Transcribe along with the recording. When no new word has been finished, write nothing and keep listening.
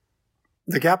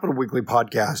The Capital Weekly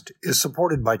podcast is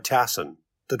supported by TASIN,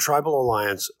 the Tribal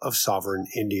Alliance of Sovereign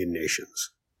Indian Nations.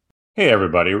 Hey,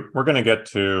 everybody. We're going to get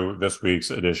to this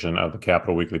week's edition of the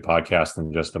Capital Weekly podcast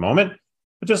in just a moment.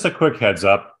 But just a quick heads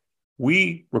up.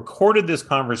 We recorded this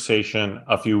conversation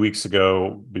a few weeks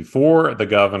ago before the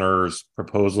governor's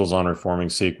proposals on reforming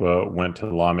CEQA went to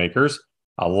the lawmakers.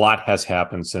 A lot has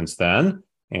happened since then,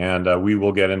 and we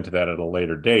will get into that at a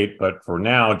later date. But for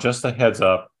now, just a heads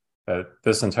up that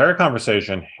this entire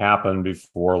conversation happened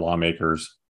before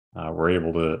lawmakers were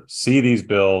able to see these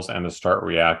bills and to start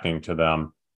reacting to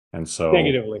them. And so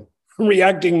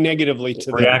reacting negatively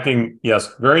to them.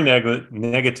 Yes, very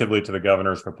negatively to the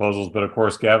governor's proposals. But of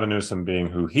course, Gavin Newsom being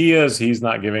who he is, he's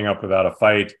not giving up without a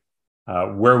fight.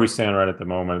 Where we stand right at the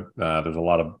moment, there's a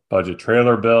lot of budget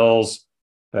trailer bills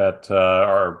that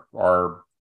are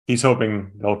he's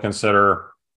hoping they'll consider.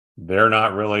 They're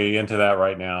not really into that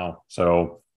right now.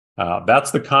 So that's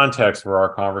the context for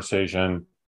our conversation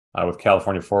with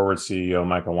California Forward CEO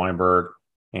Micah Weinberg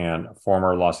and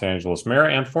former Los Angeles mayor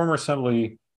and former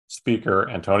Assembly Speaker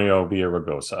Antonio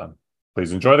Villaraigosa.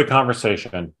 Please enjoy the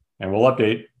conversation, and we'll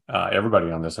update everybody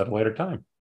on this at a later time.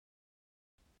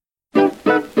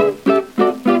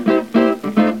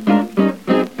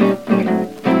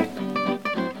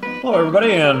 Hello,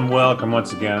 everybody, and welcome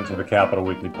once again to the Capital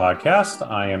Weekly podcast.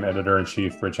 I am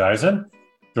Editor-in-Chief Rich Eisen,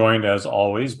 joined as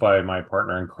always by my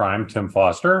partner in crime, Tim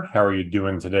Foster. How are you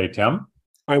doing today, Tim?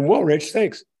 I'm well, Rich.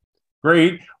 Thanks.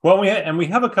 Great. Well, we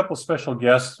have a couple special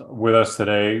guests with us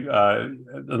today.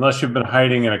 Unless you've been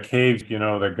hiding in a cave, you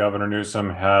know that Governor Newsom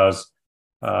has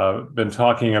been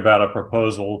talking about a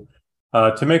proposal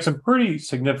to make some pretty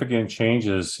significant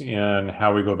changes in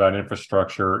how we go about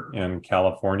infrastructure in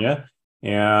California.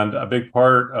 And a big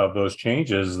part of those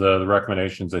changes, the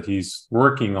recommendations that he's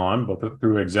working on, both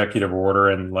through executive order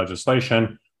and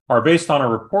legislation, are based on a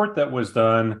report that was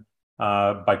done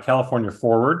by California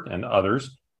Forward and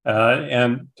others.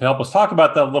 And to help us talk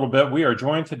about that a little bit, we are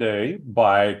joined today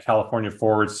by California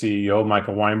Forward CEO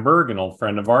Micah Weinberg, an old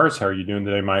friend of ours. How are you doing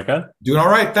today, Micah? Doing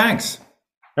all right, thanks.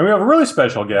 And we have a really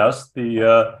special guest,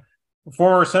 the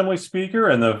former Assembly Speaker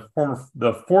and the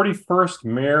 41st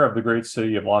Mayor of the great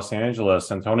city of Los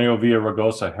Angeles, Antonio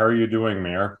Villaraigosa. How are you doing,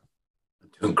 Mayor?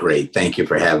 Doing great. Thank you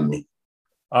for having me.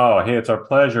 Oh, hey, it's our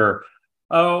pleasure.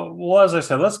 Well, as I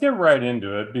said, let's get right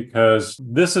into it because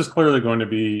this is clearly going to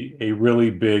be a really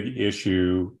big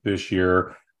issue this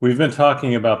year. We've been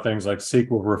talking about things like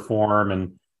CEQA reform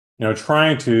and,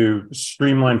 trying to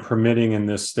streamline permitting in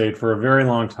this state for a very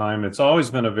long time. It's always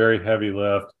been a very heavy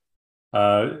lift.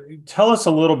 Tell us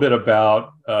a little bit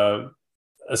about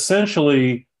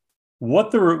essentially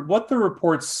what the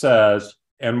report says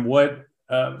and what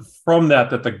from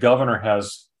that the governor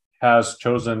has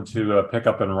chosen to pick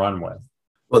up and run with.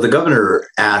 Well, the governor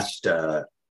asked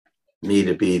me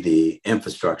to be the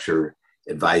infrastructure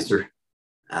advisor.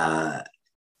 And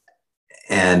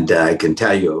I can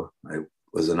tell you, it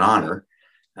was an honor.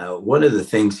 One of the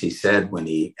things he said when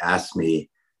he asked me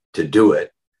to do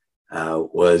it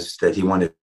was that he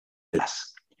wanted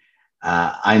us.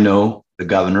 I know the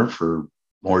governor for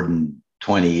more than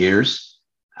 20 years.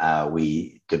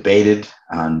 We debated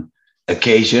on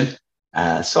occasion.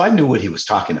 So I knew what he was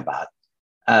talking about.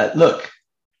 Look,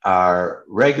 our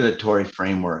regulatory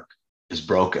framework is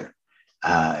broken.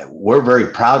 We're very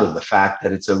proud of the fact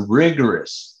that it's a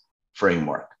rigorous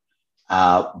framework,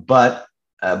 but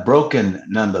broken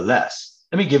nonetheless.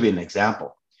 Let me give you an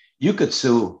example. You could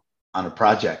sue on a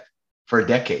project for a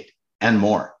decade and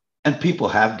more, and people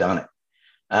have done it.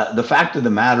 The fact of the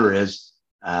matter is,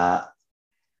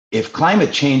 if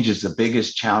climate change is the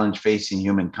biggest challenge facing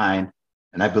humankind,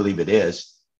 and I believe it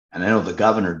is, and I know the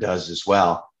governor does as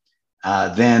well,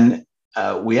 then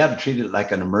we have to treat it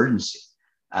like an emergency.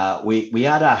 We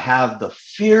ought to have the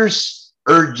fierce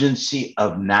urgency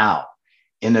of now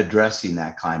in addressing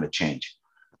that climate change.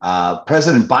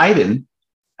 President Biden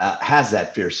has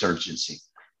that fierce urgency.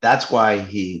 That's why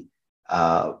he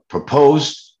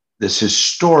proposed this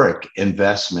historic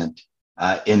investment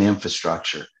in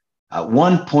infrastructure,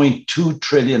 $1.2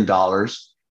 trillion,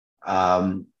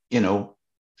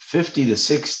 50 to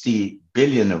 60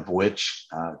 billion of which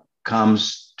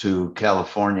comes to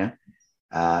California.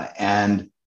 And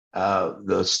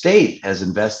the state has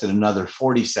invested another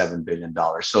 $47 billion.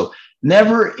 So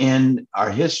never in our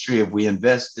history have we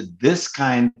invested this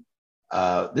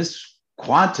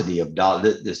quantity of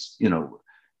dollars,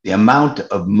 the amount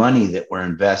of money that we're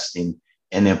investing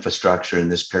in infrastructure in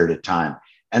this period of time.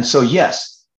 And so,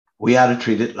 yes, we ought to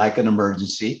treat it like an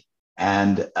emergency.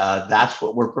 And that's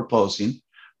what we're proposing.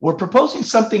 We're proposing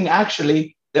something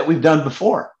actually that we've done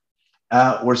before.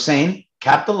 We're saying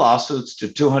cap the lawsuits to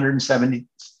 270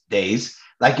 days,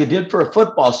 like you did for a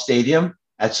football stadium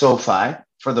at SoFi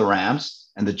for the Rams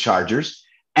and the Chargers,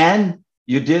 and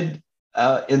you did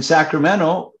in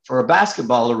Sacramento for a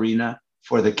basketball arena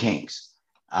for the Kings.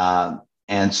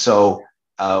 And so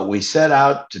we set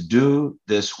out to do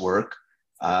this work.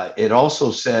 It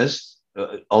also says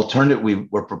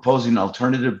we're proposing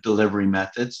alternative delivery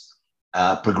methods,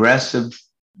 progressive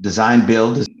design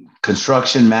build,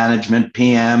 construction management,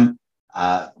 PM,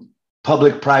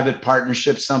 public-private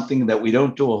partnerships, something that we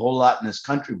don't do a whole lot in this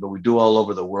country, but we do all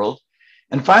over the world.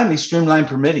 And finally, streamline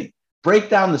permitting. Break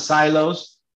down the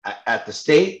silos at the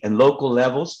state and local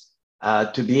levels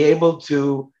to be able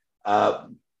to,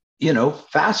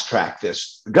 fast track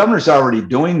this. The governor's already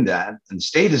doing that, and the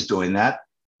state is doing that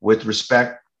with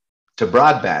respect to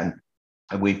broadband.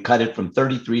 And we've cut it from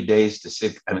 33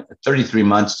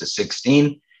 months to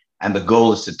 16, and the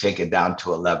goal is to take it down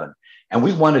to 11. And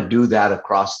we want to do that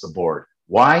across the board.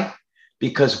 Why?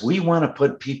 Because we want to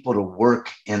put people to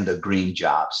work in the green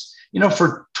jobs.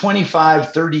 For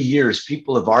 25, 30 years,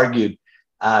 people have argued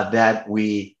that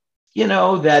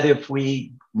if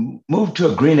we move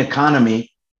to a green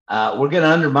economy, we're going to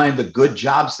undermine the good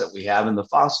jobs that we have in the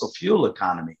fossil fuel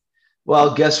economy.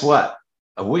 Well, guess what?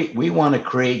 We want to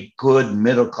create good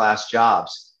middle-class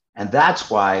jobs. And that's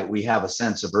why we have a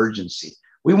sense of urgency.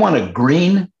 We want to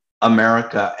green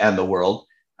America and the world,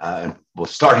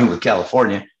 starting with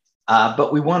California,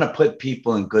 but we want to put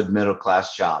people in good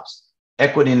middle-class jobs.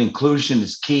 Equity and inclusion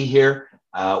is key here.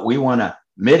 We want to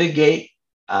mitigate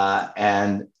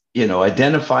and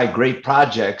identify great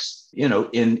projects,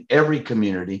 in every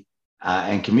community,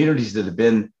 and communities that have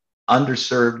been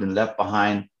underserved and left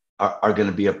behind are going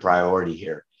to be a priority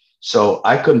here. So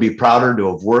I couldn't be prouder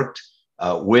to have worked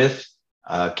with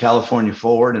California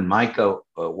Forward and Micah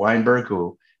Weinberg,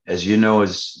 who, as you know,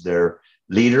 is their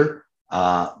leader.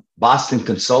 Boston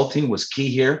Consulting was key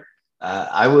here.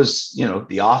 I was,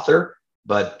 the author,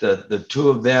 but the two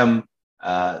of them,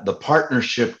 the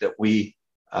partnership that we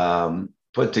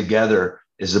put together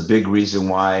is a big reason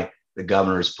why the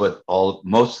governor's put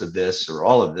most of this or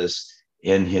all of this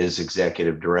in his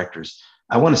executive directors.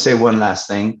 I want to say one last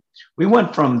thing. We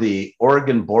went from the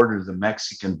Oregon border to the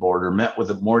Mexican border, met with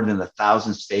more than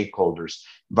 1,000 stakeholders,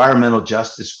 environmental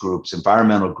justice groups,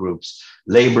 environmental groups,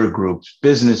 labor groups,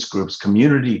 business groups,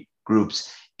 community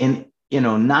groups in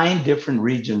 9 different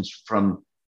regions from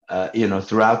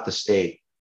throughout the state.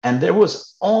 And there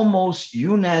was almost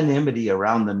unanimity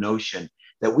around the notion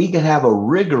that we could have a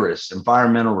rigorous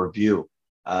environmental review.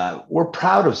 We're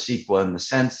proud of CEQA in the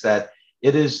sense that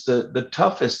it is the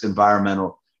toughest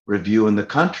environmental review in the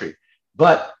country.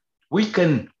 But we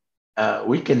can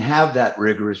have that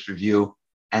rigorous review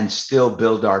and still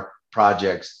build our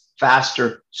projects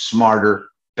faster, smarter,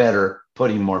 better,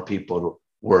 putting more people to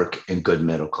work in good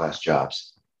middle-class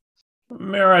jobs.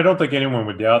 Mayor, I don't think anyone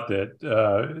would doubt that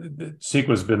CEQA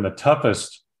has been the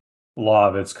toughest law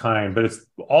of its kind, but it's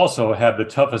also had the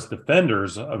toughest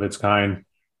defenders of its kind.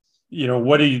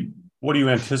 What are you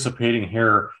anticipating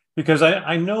here? Because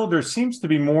I know there seems to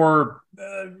be more,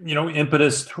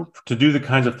 impetus to do the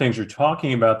kinds of things you're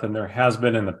talking about than there has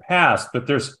been in the past. But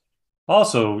there's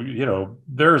also,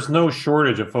 there's no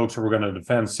shortage of folks who are going to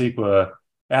defend CEQA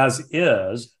as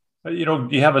is. Do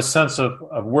you have a sense of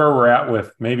where we're at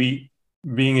with maybe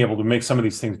being able to make some of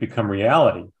these things become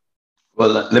reality? Well,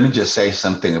 let me just say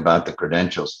something about the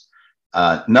credentials.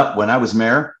 When I was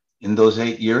mayor in those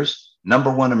 8 years,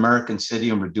 #1 American city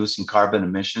in reducing carbon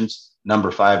emissions,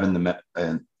 #5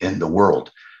 in the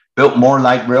world. Built more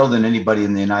light rail than anybody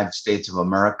in the United States of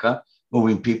America,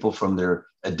 moving people from their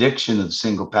addiction of the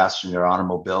single passenger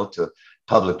automobile to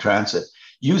public transit.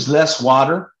 Used less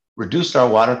water, reduced our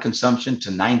water consumption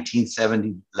to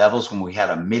 1970 levels when we had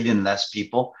 1 million less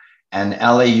people. And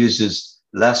LA uses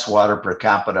less water per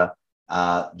capita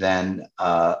than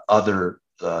other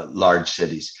large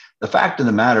cities. The fact of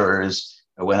the matter is,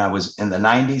 when I was in the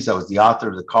 90s, I was the author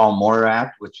of the Call More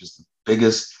Act, which is the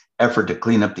biggest effort to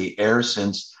clean up the air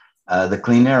since the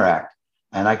Clean Air Act.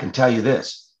 And I can tell you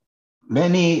this,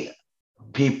 many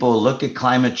people look at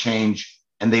climate change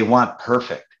and they want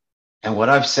perfect. And what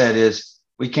I've said is,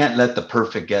 we can't let the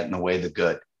perfect get in the way of the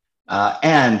good.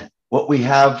 And what we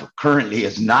have currently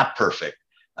is not perfect.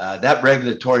 That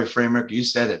regulatory framework, you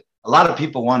said it, a lot of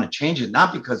people want to change it,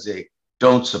 not because they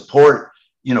don't support,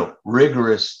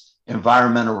 rigorous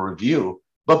environmental review,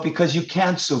 but because you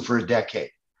can't sue for a decade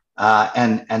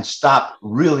and stop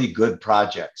really good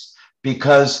projects.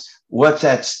 Because what's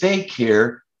at stake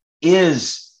here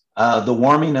is the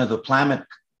warming of the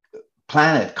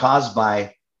planet caused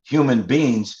by human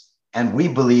beings And we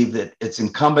believe that it's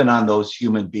incumbent on those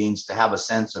human beings to have a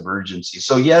sense of urgency.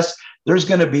 So yes, there's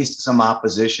going to be some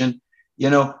opposition.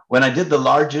 When I did the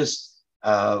largest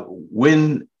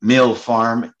windmill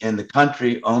farm in the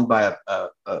country owned by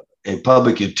a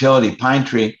public utility, Pine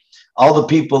Tree, all the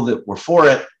people that were for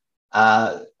it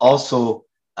also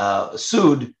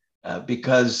sued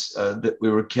because that we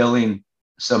were killing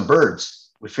some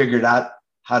birds. We figured out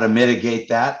how to mitigate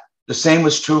that. The same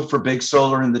was true for big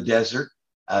solar in the desert.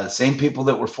 The same people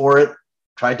that were for it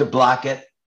tried to block it.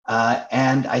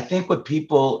 And I think what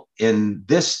people in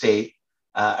this state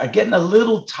are getting a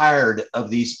little tired of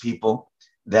these people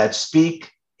that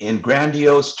speak in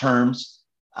grandiose terms,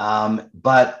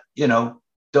 but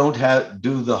don't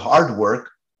do the hard work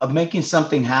of making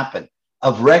something happen,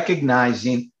 of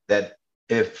recognizing that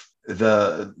if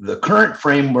the current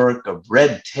framework of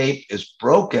red tape is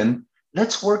broken,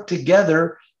 let's work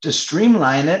together to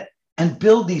streamline it and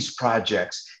build these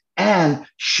projects and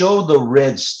show the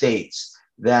red states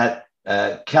that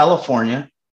California,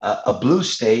 a blue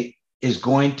state, is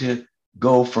going to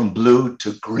go from blue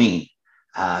to green,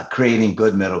 creating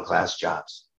good middle-class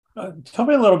jobs. Tell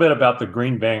me a little bit about the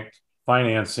green bank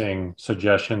financing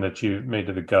suggestion that you made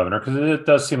to the governor, because it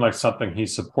does seem like something he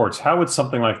supports. How would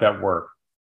something like that work?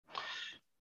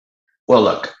 Well,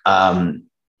 look, at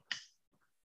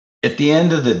the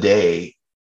end of the day,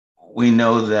 we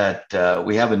know that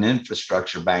we have an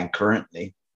infrastructure bank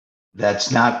currently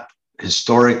that's not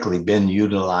historically been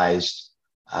utilized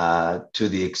to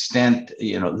the extent,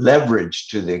 leveraged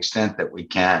to the extent that we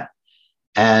can.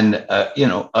 And,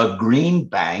 a green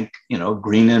bank,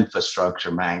 green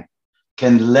infrastructure bank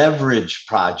can leverage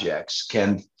projects,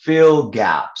 can fill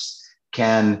gaps,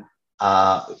 can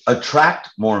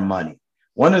attract more money.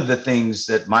 One of the things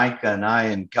that Micah and I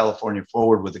in California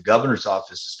Forward with the governor's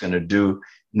office is going to do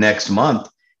next month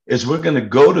is we're going to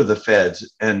go to the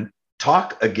feds and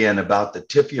talk again about the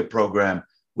TIFIA program,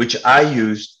 which I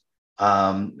used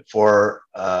for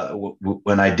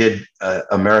when I did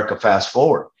America Fast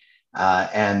Forward.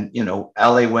 And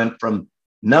LA went from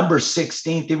number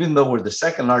 16th, even though we're the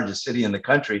second largest city in the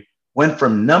country, went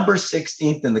from number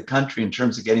 16th in the country in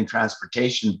terms of getting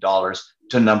transportation dollars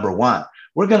to number 1.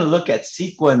 We're going to look at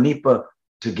CEQA and NEPA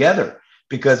together,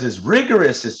 because as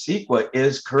rigorous as CEQA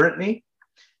is currently,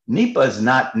 NEPA is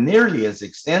not nearly as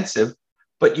extensive,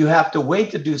 but you have to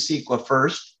wait to do CEQA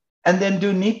first and then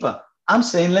do NEPA. I'm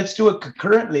saying let's do it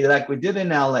concurrently like we did in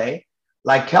LA,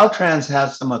 like Caltrans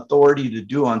has some authority to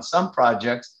do on some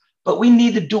projects, but we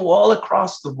need to do all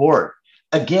across the board.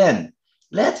 Again,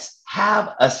 let's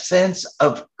have a sense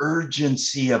of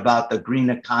urgency about the green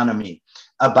economy,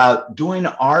 about doing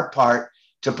our part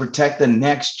to protect the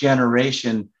next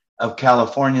generation of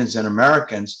Californians and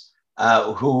Americans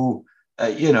who,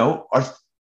 are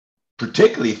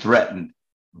particularly threatened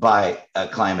by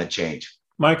climate change.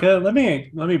 Micah, let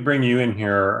me bring you in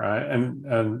here, and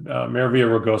Mayor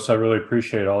Villaraigosa, I really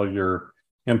appreciate all of your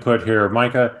input here.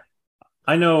 Micah,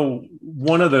 I know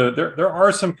there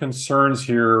are some concerns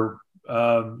here,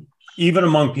 even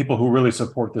among people who really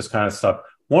support this kind of stuff.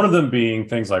 One of them being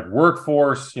things like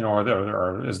workforce.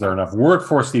 Is there enough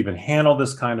workforce to even handle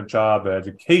this kind of job? The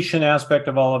education aspect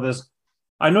of all of this.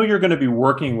 I know you're going to be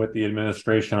working with the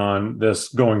administration on this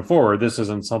going forward. This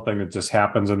isn't something that just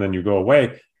happens and then you go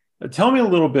away. Tell me a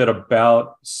little bit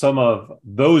about some of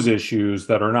those issues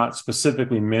that are not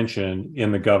specifically mentioned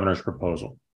in the governor's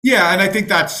proposal. Yeah, and I think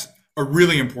that's a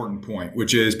really important point,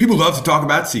 which is people love to talk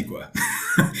about CEQA,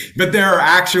 but there are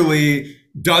actually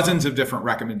dozens of different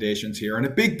recommendations here. And a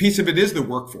big piece of it is the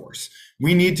workforce.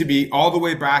 We need to be all the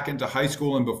way back into high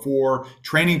school and before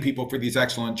training people for these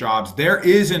excellent jobs. There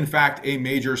is, in fact, a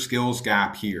major skills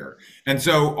gap here. And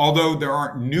so although there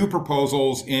aren't new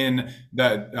proposals in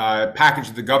the package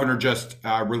that the governor just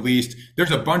released,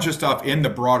 there's a bunch of stuff in the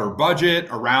broader budget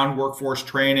around workforce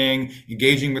training,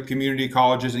 engaging with community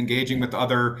colleges, engaging with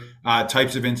other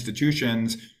types of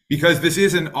institutions, because this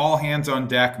is an all hands on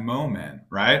deck moment,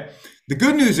 right? The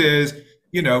good news is,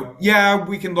 we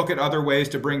can look at other ways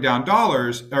to bring down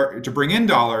dollars or to bring in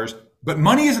dollars, but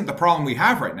money isn't the problem we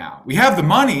have right now. We have the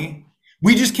money.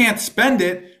 We just can't spend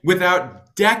it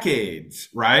without decades,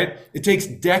 right? It takes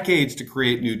decades to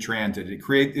create new transit.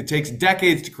 It takes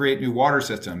decades to create new water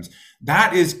systems.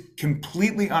 That is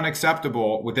completely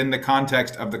unacceptable within the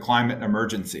context of the climate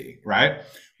emergency, right?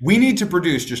 We need to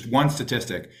produce, just one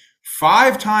statistic,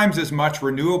 5 times as much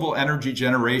renewable energy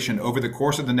generation over the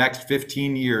course of the next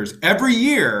 15 years, every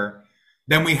year,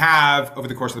 than we have over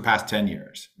the course of the past 10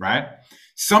 years, right?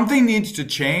 Something needs to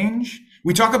change.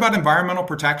 We talk about environmental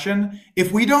protection.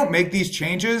 If we don't make these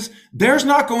changes, there's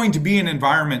not going to be an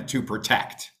environment to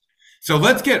protect. So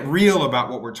let's get real about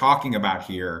what we're talking about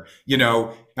here.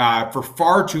 For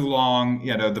far too long,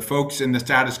 the folks in the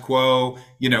status quo,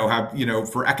 have,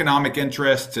 for economic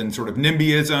interests and sort of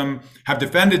NIMBYism have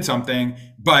defended something,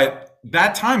 but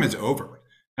that time is over.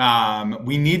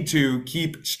 We need to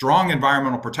keep strong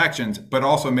environmental protections, but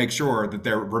also make sure that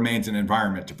there remains an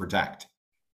environment to protect.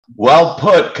 Well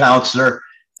put, Counselor.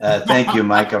 Thank you,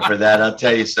 Micah, for that. I'll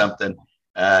tell you something.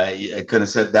 I couldn't have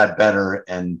said that better.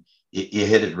 And you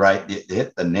hit it right. You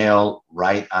hit the nail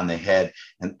right on the head.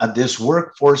 And this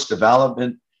workforce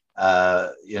development,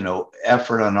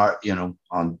 effort on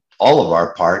on all of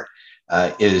our part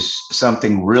is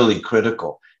something really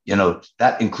critical.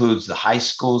 That includes the high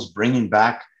schools bringing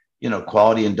back,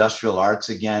 quality industrial arts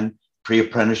again,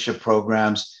 pre-apprenticeship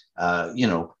programs.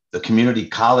 The community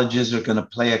colleges are going to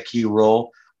play a key role.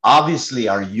 Obviously,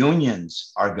 our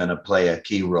unions are going to play a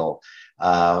key role.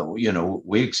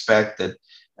 We expect that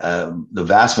the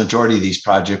vast majority of these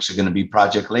projects are going to be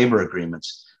project labor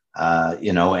agreements,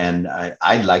 and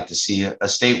I'd like to see a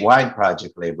statewide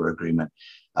project labor agreement.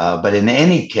 But in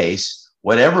any case,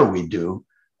 whatever we do,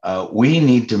 we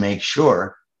need to make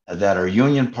sure that our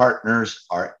union partners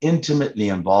are intimately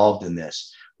involved in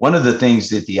this. One of the things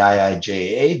that the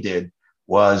IIJA did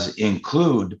was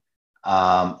include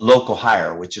local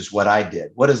hire, which is what I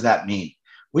did. What does that mean?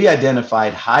 We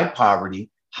identified high poverty,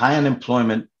 high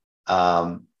unemployment,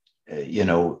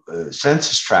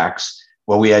 census tracts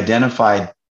where we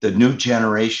identified the new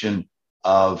generation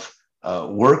of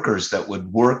workers that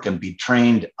would work and be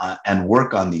trained and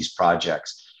work on these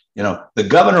projects. The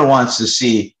governor wants to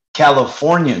see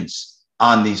Californians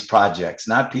on these projects,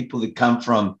 not people that come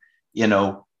from,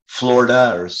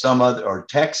 Florida or or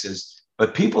Texas,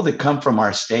 but people that come from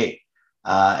our state.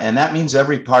 And that means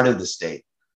every part of the state,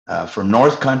 from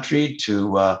North Country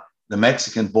to the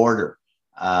Mexican border.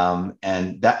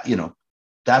 And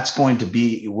that's going to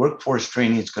be workforce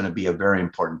training. It's going to be a very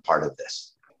important part of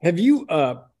this. Have you,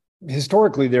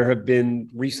 historically, there have been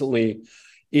recently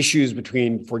issues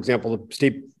between, for example, the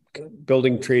State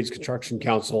Building Trades Construction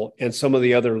Council and some of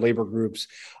the other labor groups.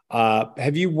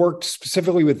 Have you worked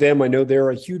specifically with them? I know they're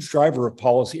a huge driver of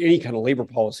policy, any kind of labor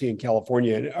policy in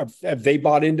California. Have they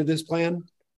bought into this plan?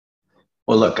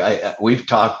 Well, look, we've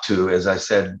talked to, as I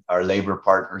said, our labor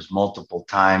partners multiple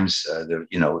times.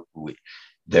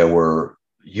 There were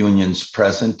unions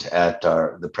present at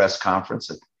the press conference.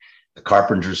 The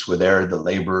carpenters were there, the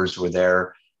laborers were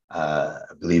there. I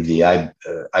believe the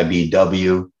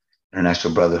IBW,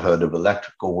 International Brotherhood of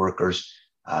Electrical Workers.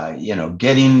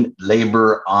 Getting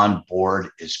labor on board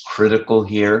is critical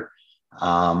here,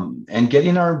 and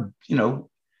getting our,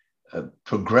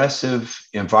 progressive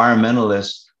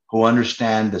environmentalists who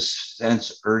understand the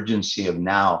sense urgency of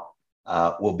now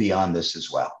will be on this as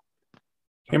well.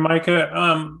 Hey,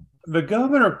 Micah, the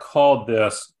governor called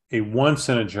this a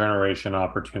once-in-a-generation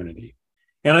opportunity.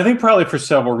 And I think probably for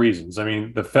several reasons. I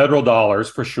mean, the federal dollars,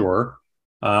 for sure.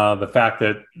 The fact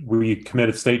that we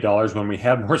committed state dollars when we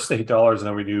had more state dollars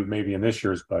than we do maybe in this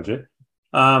year's budget.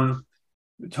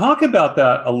 Talk about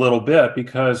that a little bit,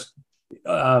 because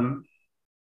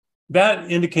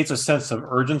that indicates a sense of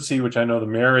urgency, which I know the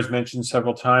mayor has mentioned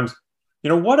several times.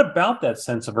 What about that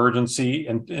sense of urgency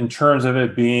in terms of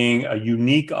it being a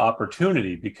unique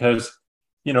opportunity? Because,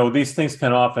 these things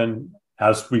can often,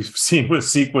 as we've seen with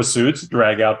CEQA suits,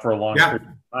 drag out for a long period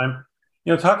of time.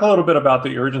 Talk a little bit about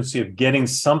the urgency of getting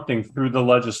something through the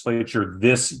legislature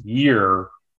this year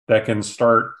that can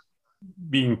start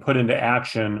being put into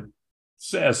action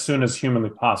as soon as humanly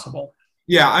possible.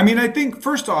 Yeah, I think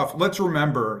first off, let's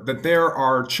remember that there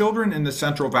are children in the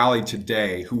Central Valley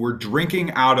today who are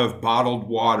drinking out of bottled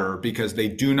water because they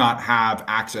do not have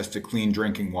access to clean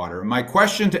drinking water. My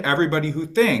question to everybody who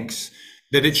thinks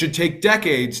that it should take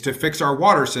decades to fix our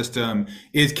water system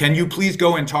is, can you please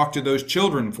go and talk to those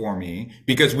children for me?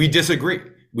 Because we disagree.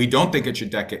 We don't think it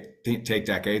should take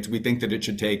decades. We think that it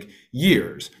should take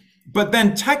years. But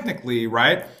then technically,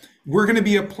 right, we're going to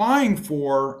be applying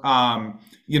for,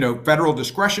 federal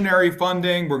discretionary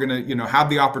funding. We're going to, have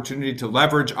the opportunity to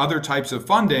leverage other types of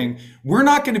funding. We're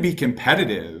not going to be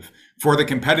competitive for the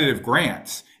competitive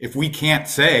grants if we can't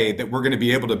say that we're going to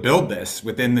be able to build this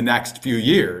within the next few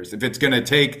years. If it's going to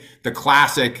take the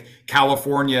classic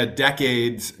California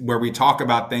decades where we talk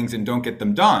about things and don't get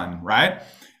them done, right?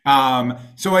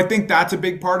 So I think that's a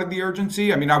big part of the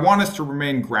urgency. I want us to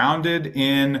remain grounded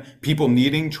in people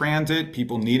needing transit,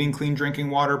 people needing clean drinking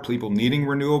water, people needing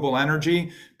renewable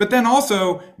energy. But then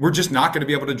also, we're just not going to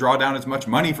be able to draw down as much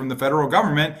money from the federal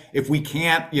government if we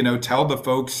can't, tell the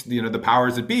folks, the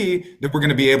powers that be, that we're going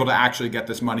to be able to actually get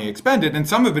this money expended. And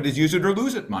some of it is use it or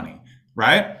lose it money,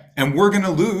 right? And we're going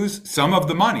to lose some of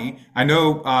the money. I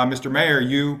know, Mr. Mayor,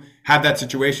 you had that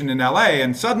situation in LA,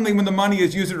 and suddenly when the money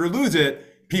is use it or lose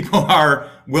it, people are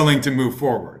willing to move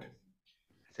forward.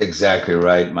 Exactly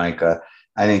right, Micah.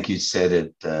 I think you said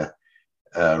it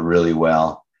really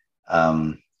well.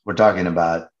 We're talking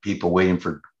about people waiting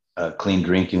for clean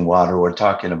drinking water. We're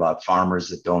talking about farmers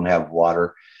that don't have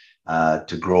water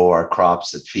to grow our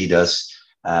crops that feed us.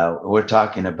 We're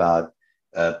talking about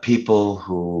people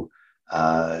who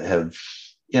have,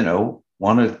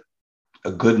 wanted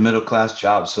a good middle class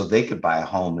job so they could buy a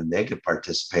home and they could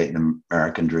participate in the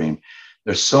American dream.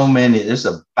 There's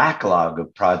a backlog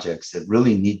of projects that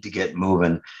really need to get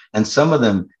moving. And some of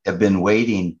them have been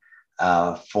waiting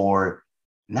for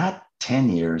not 10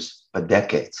 years, but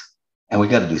decades. And we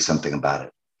got to do something about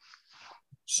it.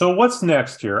 So what's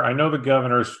next here? I know the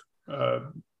governor's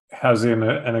has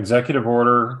an executive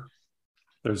order.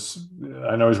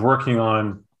 I know he's working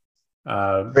on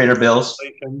Trader bills.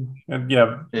 And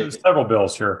there's several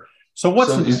bills here. So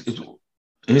what's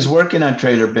he's working on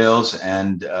trader bills,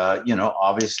 and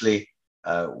obviously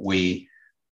we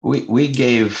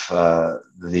gave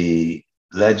the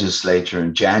legislature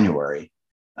in January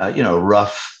a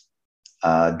rough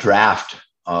draft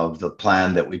of the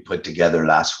plan that we put together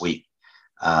last week.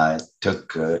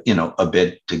 Took a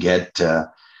bit to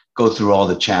go through all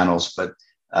the channels, but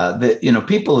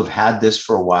people have had this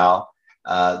for a while.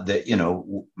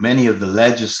 Many of the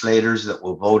legislators that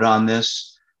will vote on this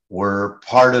were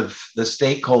part of the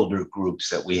stakeholder groups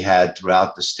that we had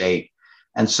throughout the state.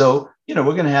 And so, we're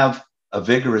going to have a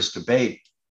vigorous debate,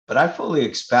 but I fully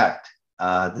expect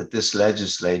that this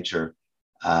legislature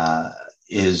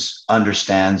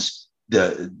understands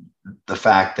the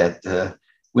fact that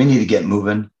we need to get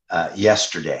moving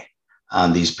yesterday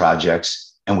on these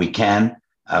projects, and we can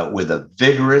with a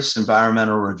vigorous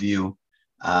environmental review,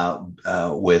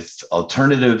 with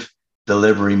alternative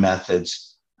delivery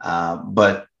methods,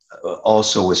 but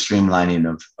also with streamlining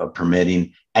of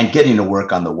permitting and getting to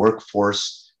work on the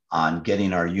workforce, on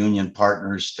getting our union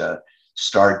partners to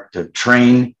start to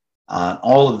train on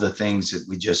all of the things that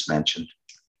we just mentioned.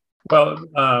 Well,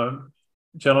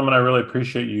 gentlemen, I really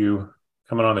appreciate you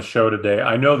coming on the show today.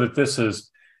 I know that this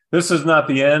is not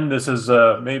the end. This is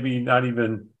maybe not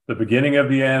even the beginning of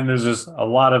the end. There's just a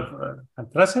lot of,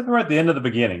 did I say that right? The end of the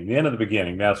beginning. The end of the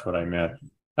beginning. That's what I meant.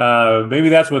 Maybe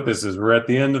that's what this is. We're at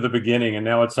the end of the beginning, and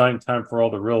now it's time for all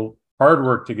the real hard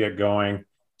work to get going.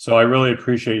 So I really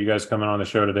appreciate you guys coming on the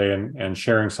show today and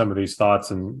sharing some of these thoughts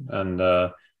and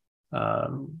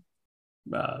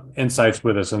insights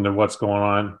with us into what's going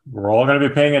on. We're all going to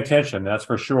be paying attention, that's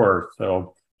for sure.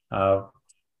 So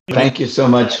thank you so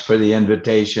much for the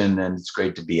invitation, and it's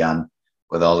great to be on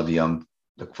with all of you. I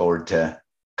look forward to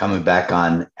coming back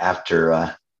on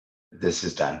after this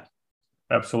is done.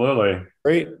 Absolutely.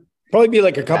 Great. Probably be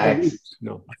like a couple of weeks.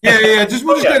 No. Yeah.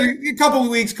 We'll just get a couple of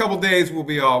weeks, couple of days. We'll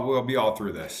be all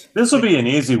through this. This will be an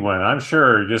easy one, I'm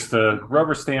sure. Just a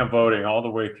rubber stamp voting all the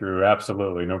way through.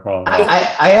 Absolutely, no problem.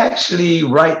 I actually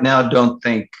right now don't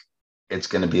think it's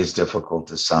going to be as difficult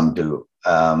as some do.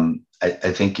 I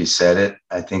think you said it.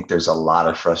 I think there's a lot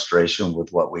of frustration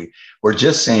with what we're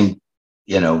just saying.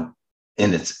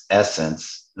 In its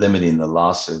essence, limiting the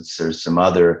lawsuits. There's some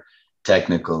other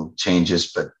technical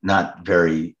changes, but not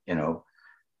very,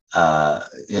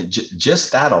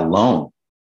 just that alone,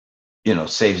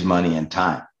 saves money and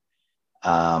time.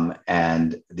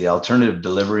 And the alternative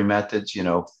delivery methods,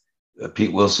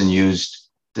 Pete Wilson used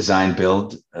design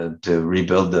build to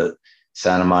rebuild the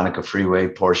Santa Monica Freeway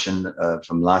portion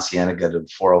from La Cienega to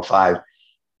 405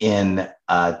 in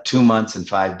 2 months and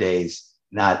 5 days,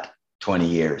 not 20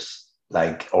 years,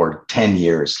 or 10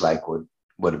 years, like would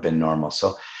have been normal.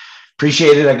 So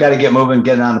appreciate it. I got to get moving,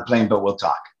 get on the plane, but we'll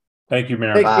talk. Thank you,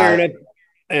 Mayor. Thanks, Mayor.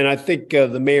 And I think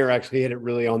the mayor actually hit it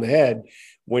really on the head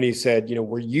when he said,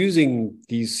 we're using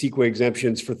these CEQA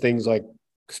exemptions for things like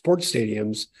sports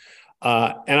stadiums.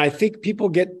 And I think people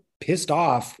get pissed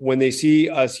off when they see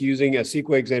us using a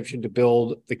CEQA exemption to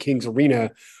build the Kings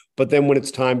Arena. But then when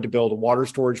it's time to build a water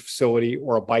storage facility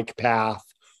or a bike path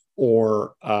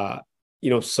or,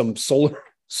 some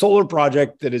solar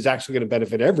project that is actually going to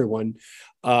benefit everyone,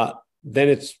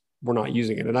 then we're not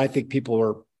using it. And I think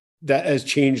that has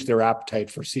changed their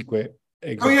appetite for CEQA.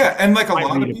 Oh yeah. And like a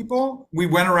lot of people, we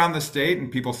went around the state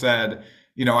and people said,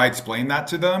 I explained that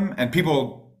to them and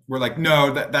people were like,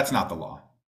 no, that's not the law.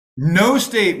 No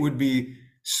state would be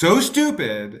so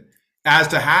stupid as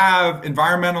to have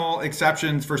environmental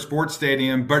exceptions for sports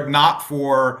stadium, but not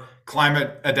for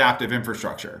climate adaptive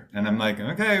infrastructure. And I'm like,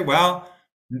 okay, well,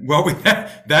 Well,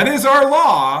 that is our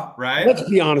law, right? Let's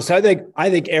be honest. I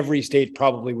think every state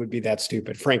probably would be that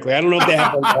stupid. Frankly, I don't know if they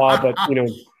have a law, but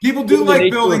people do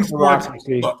like building sports.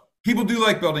 democracy. Look, people do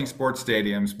like building sports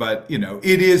stadiums, but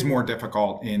it is more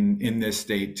difficult in this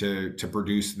state to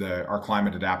produce our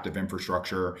climate adaptive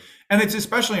infrastructure, and it's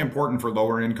especially important for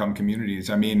lower income communities.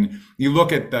 I mean, you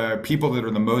look at the people that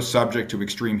are the most subject to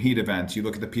extreme heat events. You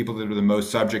look at the people that are the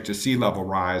most subject to sea level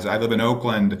rise. I live in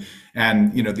Oakland,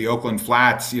 and the Oakland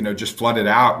flats, just flooded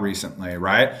out recently,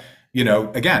 right?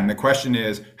 Again, the question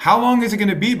is, how long is it going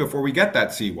to be before we get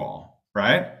that seawall,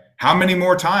 right? How many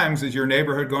more times is your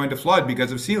neighborhood going to flood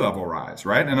because of sea level rise,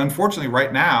 right? And unfortunately,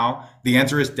 right now, the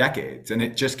answer is decades, and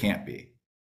it just can't be.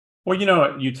 Well,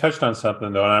 you touched on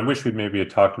something, though, and I wish we'd maybe had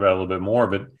talked about it a little bit more,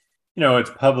 but, it's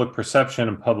public perception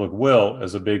and public will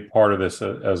is a big part of this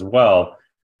as well.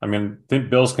 I mean, I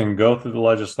think bills can go through the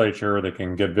legislature. They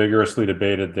can get vigorously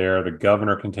debated there. The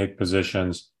governor can take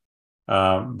positions.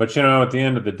 But, at the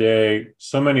end of the day,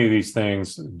 so many of these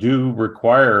things do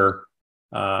require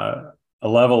a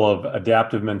level of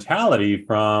adaptive mentality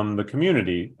from the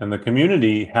community, and the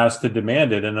community has to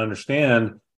demand it and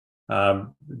understand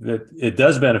that it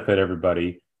does benefit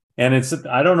everybody. And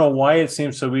I don't know why it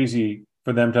seems so easy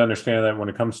for them to understand that when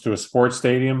it comes to a sports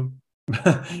stadium.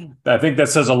 I think that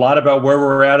says a lot about where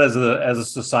we're at as a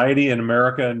society in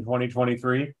America in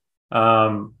 2023.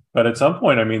 But at some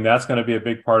point, I mean, that's going to be a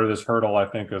big part of this hurdle, I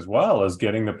think, as well, as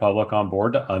getting the public on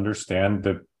board to understand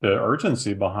the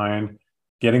urgency behind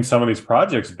getting some of these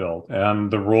projects built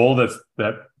and the role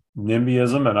that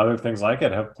NIMBYism and other things like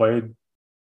it have played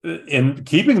in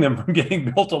keeping them from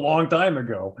getting built a long time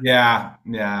ago. Yeah.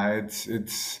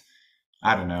 It's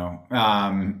I don't know.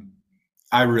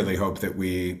 I really hope that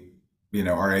we,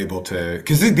 are able to,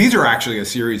 because these are actually a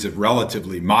series of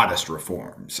relatively modest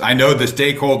reforms. I know the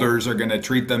stakeholders are going to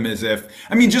treat them as if,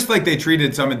 just like they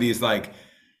treated some of these like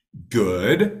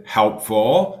good,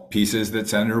 helpful pieces that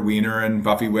Senator Wiener and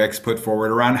Buffy Wicks put forward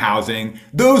around housing.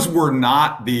 Those were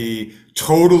not the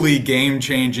totally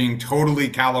game-changing, totally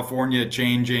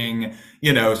California-changing,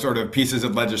 sort of pieces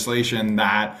of legislation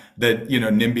that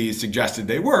NIMBY suggested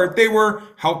they were. They were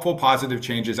helpful, positive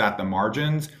changes at the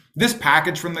margins. This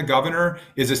package from the governor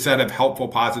is a set of helpful,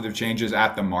 positive changes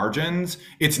at the margins.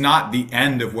 It's not the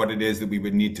end of what it is that we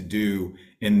would need to do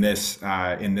in this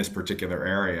particular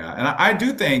area. And I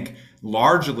do think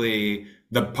largely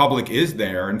the public is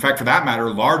there. In fact, for that matter,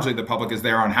 largely the public is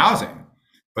there on housing.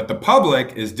 But the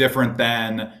public is different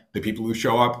than the people who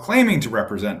show up claiming to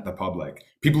represent the public.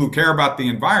 People who care about the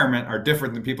environment are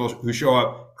different than people who show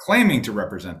up claiming to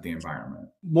represent the environment.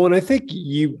 Well, and I think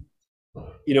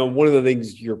one of the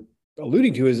things you're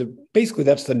alluding to is that basically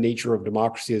that's the nature of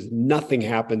democracy, is nothing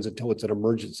happens until it's an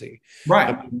emergency.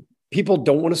 Right. People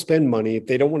don't want to spend money. If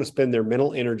they don't want to spend their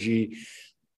mental energy,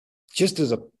 just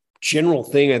as a general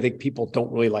thing, I think people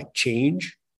don't really like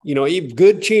change.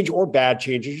 Good change or bad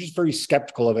change, they're just very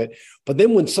skeptical of it. But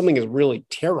then when something is really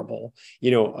terrible,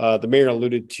 the mayor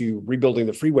alluded to rebuilding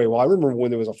the freeway. Well, I remember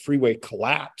when there was a freeway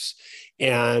collapse,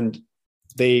 and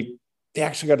they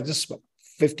actually got this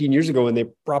 15 years ago, and they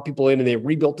brought people in and they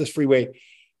rebuilt this freeway.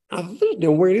 There's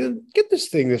no way to get this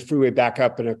freeway back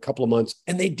up in a couple of months.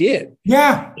 And they did.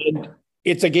 Yeah. And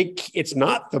it's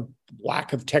not the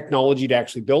lack of technology to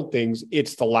actually build things.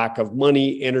 It's the lack of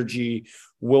money, energy,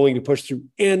 willing to push through.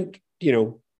 And,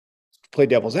 play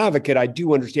devil's advocate, I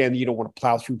do understand that you don't want to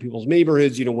plow through people's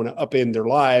neighborhoods. You don't want to upend their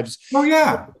lives. Oh,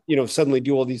 yeah. Suddenly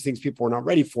do all these things people are not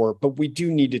ready for. But we do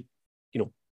need to,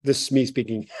 this is me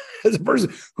speaking as a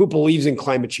person who believes in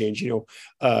climate change,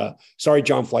 sorry,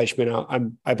 John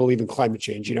Fleischman, I believe in climate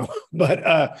change,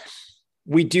 but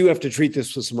we do have to treat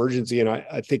this with some urgency. And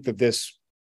I think that this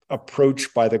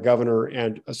approach by the governor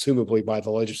and assumably by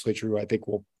the legislature, who I think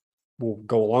will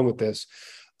go along with this,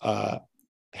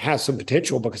 has some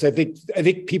potential, because I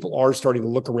think people are starting to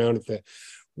look around at the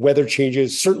weather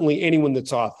changes. Certainly anyone that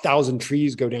saw 1,000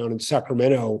 trees go down in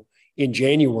Sacramento in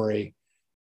January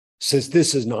says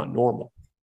this is not normal,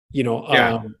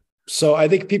 so I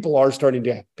think people are starting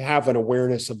to have an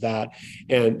awareness of that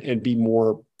and be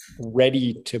more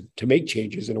ready to make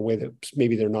changes in a way that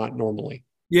maybe they're not normally.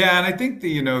 Yeah, and I think that,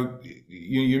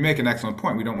 you make an excellent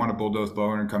point. We don't want to bulldoze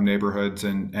lower income neighborhoods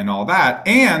and all that.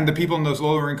 And the people in those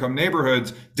lower income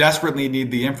neighborhoods desperately need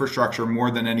the infrastructure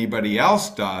more than anybody else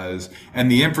does.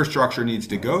 And the infrastructure needs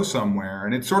to go somewhere.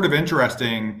 And it's sort of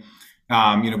interesting.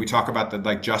 We talk about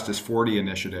the Justice 40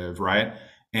 initiative, right?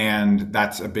 And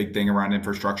that's a big thing around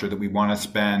infrastructure, that we want to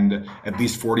spend at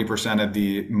least 40% of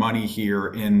the money here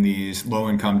in these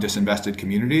low-income disinvested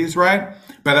communities, right?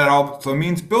 But that also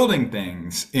means building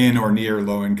things in or near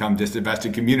low-income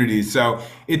disinvested communities. So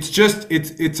it's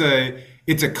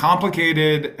a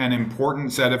complicated and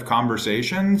important set of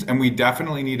conversations, and we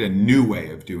definitely need a new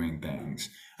way of doing things.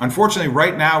 Unfortunately,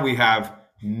 right now we have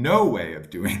no way of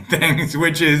doing things,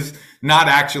 which is not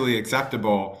actually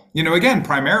acceptable, again,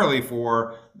 primarily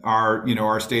for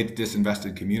our state's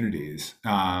disinvested communities.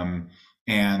 And,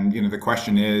 the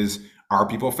question is, are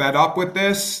people fed up with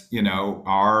this?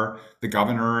 Are the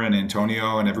governor and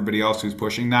Antonio and everybody else who's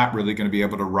pushing that really going to be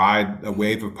able to ride a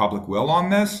wave of public will on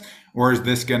this? Or is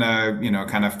this going to,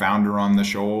 kind of founder on the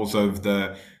shoals of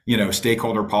the,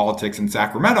 stakeholder politics in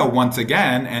Sacramento once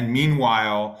again? And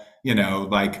meanwhile,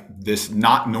 like this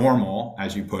not normal,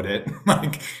 as you put it,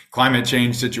 like climate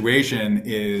change situation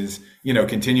is,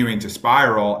 continuing to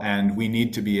spiral, and we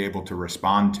need to be able to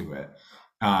respond to it.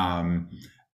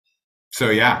 So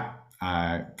yeah,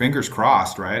 fingers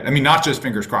crossed, right? I mean, not just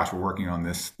fingers crossed, we're working on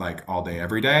this like all day,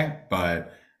 every day,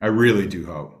 but I really do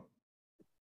hope.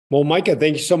 Well, Micah,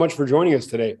 thank you so much for joining us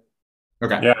today.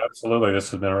 Okay. Yeah, absolutely.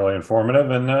 This has been really informative,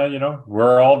 and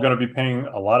we're all going to be paying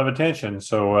a lot of attention.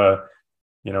 So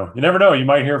you never know. You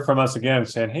might hear from us again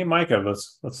saying, "Hey, Micah,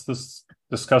 let's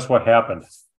discuss what happened."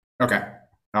 Okay.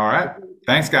 All right.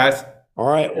 Thanks, guys. All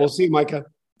right. We'll see you, Micah.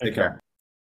 Take care.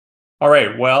 All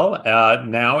right. Well,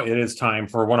 now it is time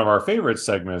for one of our favorite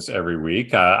segments every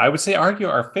week. I would say argue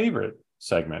our favorite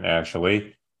segment,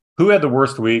 actually. Who had the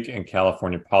worst week in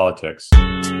California politics?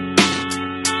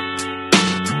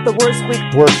 The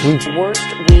worst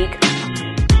week.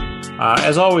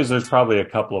 As always, there's probably a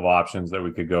couple of options that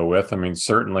we could go with. I mean,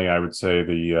 certainly, I would say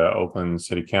the Oakland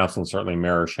City Council and certainly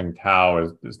Mayor Sheng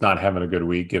Tao is not having a good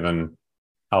week, given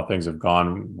how things have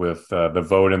gone with the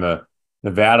vote in the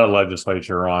Nevada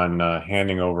legislature on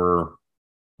handing over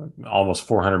almost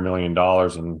 $400 million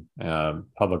in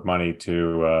public money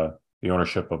to the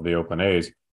ownership of the Oakland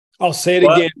A's. I'll say it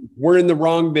again. We're in the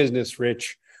wrong business,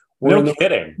 Rich. No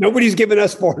kidding. Nobody's giving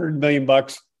us $400 million.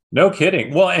 No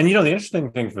kidding. Well, and the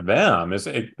interesting thing for them is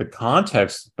the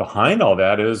context behind all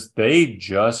that is they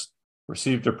just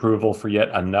received approval for yet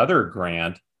another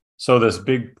grant. So this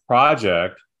big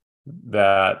project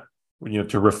that,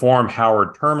 to reform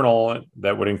Howard Terminal,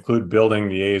 that would include building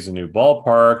the A's a new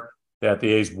ballpark, that the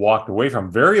A's walked away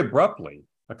from very abruptly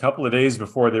a couple of days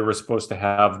before they were supposed to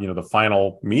have, the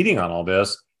final meeting on all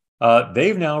this.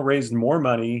 They've now raised more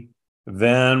money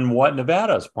than what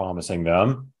Nevada is promising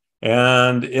them.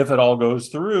 And if it all goes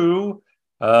through,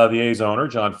 the A's owner,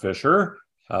 John Fisher,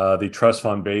 the trust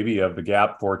fund baby of the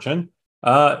Gap fortune,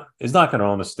 is not going to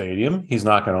own the stadium. He's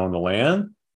not going to own the land.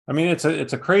 I mean, it's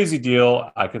a crazy deal.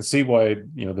 I can see why,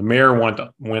 the mayor went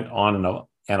on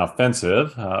an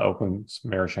offensive. Oakland's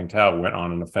Mayor Sheng Tao went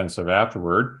on an offensive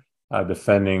afterward,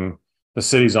 defending the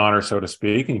city's honor, so to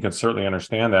speak. And you can certainly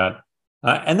understand that.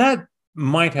 And that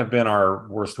might have been our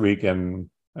worst week in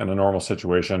a normal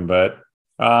situation, but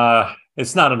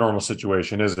it's not a normal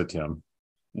situation, is it, Tim?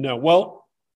 No. Well,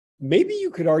 maybe you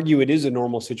could argue it is a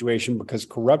normal situation because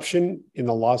corruption in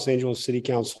the Los Angeles City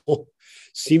Council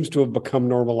seems to have become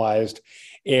normalized.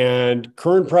 And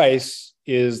Curran Price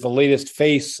is the latest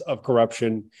face of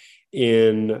corruption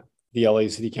in the LA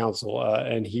City Council.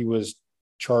 And he was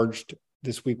charged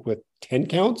this week with 10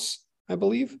 counts, I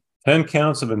believe. 10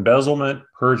 counts of embezzlement,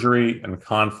 perjury, and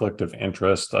conflict of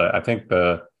interest. I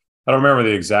don't remember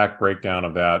the exact breakdown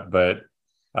of that, but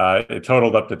it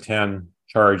totaled up to 10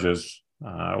 charges,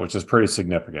 which is pretty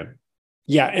significant.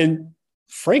 Yeah. And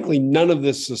frankly, none of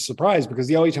this is a surprise because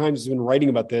the LA Times has been writing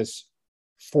about this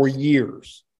for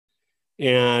years.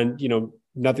 And,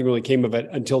 nothing really came of it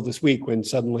until this week when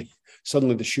suddenly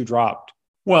the shoe dropped.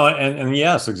 Well, and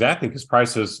yes, exactly, because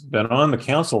Price has been on the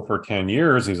council for 10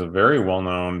 years. He's a very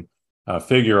well-known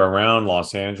figure around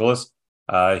Los Angeles.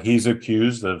 He's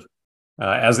accused of,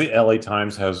 as the LA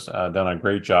Times has done a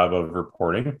great job of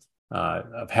reporting,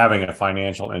 of having a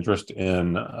financial interest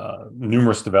in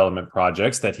numerous development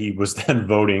projects that he was then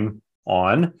voting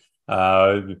on.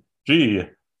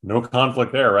 No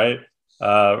conflict there, right?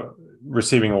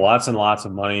 Receiving lots and lots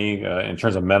of money in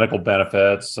terms of medical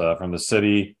benefits from the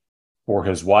city for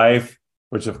his wife,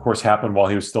 which of course happened while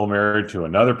he was still married to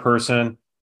another person.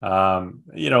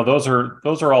 Those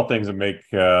are all things that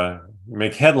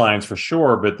make headlines for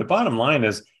sure. But the bottom line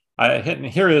is,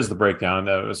 here is the breakdown.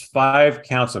 It was 5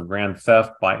 counts of grand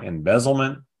theft by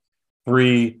embezzlement,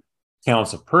 3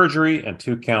 counts of perjury, and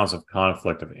 2 counts of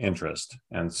conflict of interest.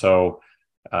 And so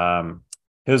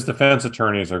his defense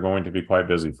attorneys are going to be quite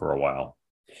busy for a while.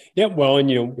 Yeah, well, and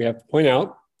we have to point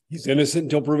out He's innocent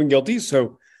until proven guilty.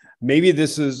 So maybe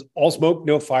this is all smoke,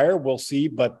 no fire. We'll see.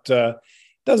 But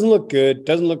doesn't look good.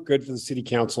 Doesn't look good for the city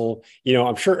council.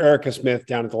 I'm sure Erica Smith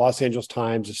down at the Los Angeles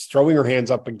Times is throwing her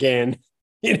hands up again.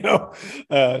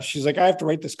 She's like, I have to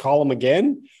write this column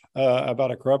again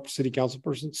about a corrupt city council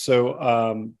person.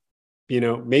 So,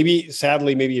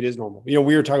 sadly, maybe it is normal. We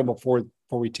were talking about before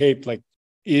we taped, like,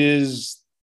 is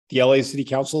the LA City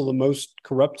Council the most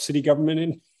corrupt city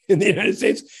government in the United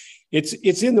States?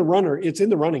 It's in the runner. It's in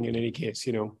the running in any case.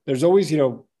 There's always,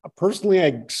 personally,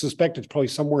 I suspect it's probably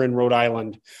somewhere in Rhode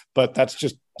Island, but that's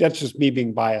just me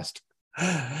being biased.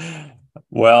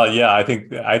 Well, yeah, I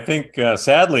think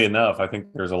sadly enough, I think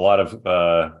there's a lot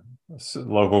of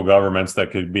local governments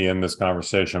that could be in this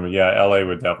conversation. But yeah, LA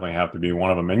would definitely have to be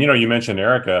one of them. And, you mentioned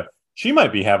Erica. She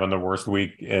might be having the worst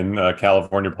week in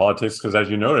California politics because, as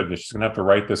you noted, she's going to have to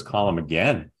write this column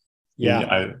again.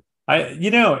 Yeah.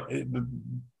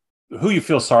 Who you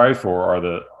feel sorry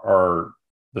for are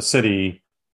the city,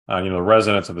 the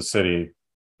residents of the city,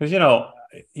 because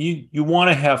you want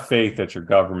to have faith that your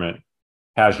government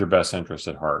has your best interest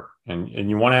at heart, and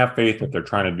you want to have faith that they're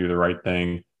trying to do the right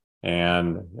thing,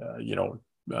 and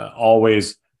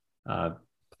always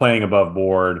playing above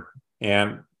board.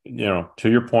 And to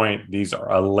your point, these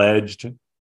are alleged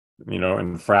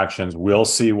infractions. We'll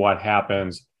see what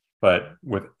happens, but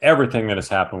with everything that has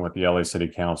happened with the LA City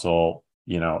Council,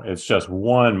 it's just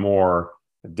one more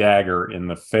dagger in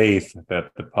the faith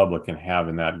that the public can have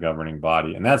in that governing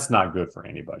body. And that's not good for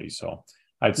anybody. So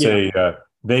I'd say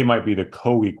they might be the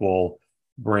co-equal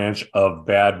branch of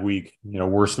bad week,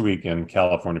 worst week in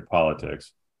California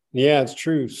politics. Yeah, it's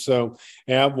true. So,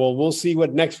 we'll see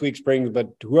what next week brings, but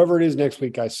whoever it is next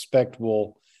week, I suspect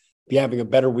will be having a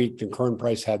better week than Curran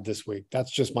Price had this week.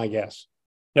 That's just my guess.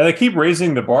 Yeah, they keep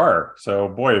raising the bar. So,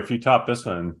 boy, if you top this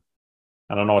one,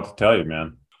 I don't know what to tell you,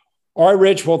 man. All right,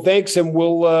 Rich. Well, thanks. And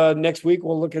we'll next week,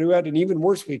 we'll look at who had an even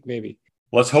worse week, maybe.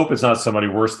 Let's hope it's not somebody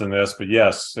worse than this. But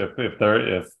yes, if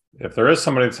there is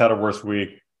somebody that's had a worse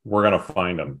week, we're going to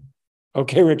find them.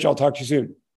 Okay, Rich. I'll talk to you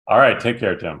soon. All right. Take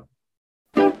care, Tim.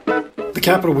 The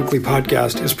Capital Weekly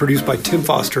podcast is produced by Tim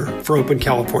Foster for Open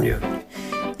California.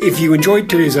 If you enjoyed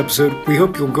today's episode, we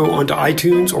hope you'll go onto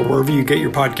iTunes or wherever you get your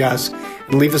podcasts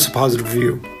and leave us a positive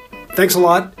review. Thanks a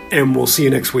lot, and we'll see you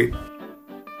next week.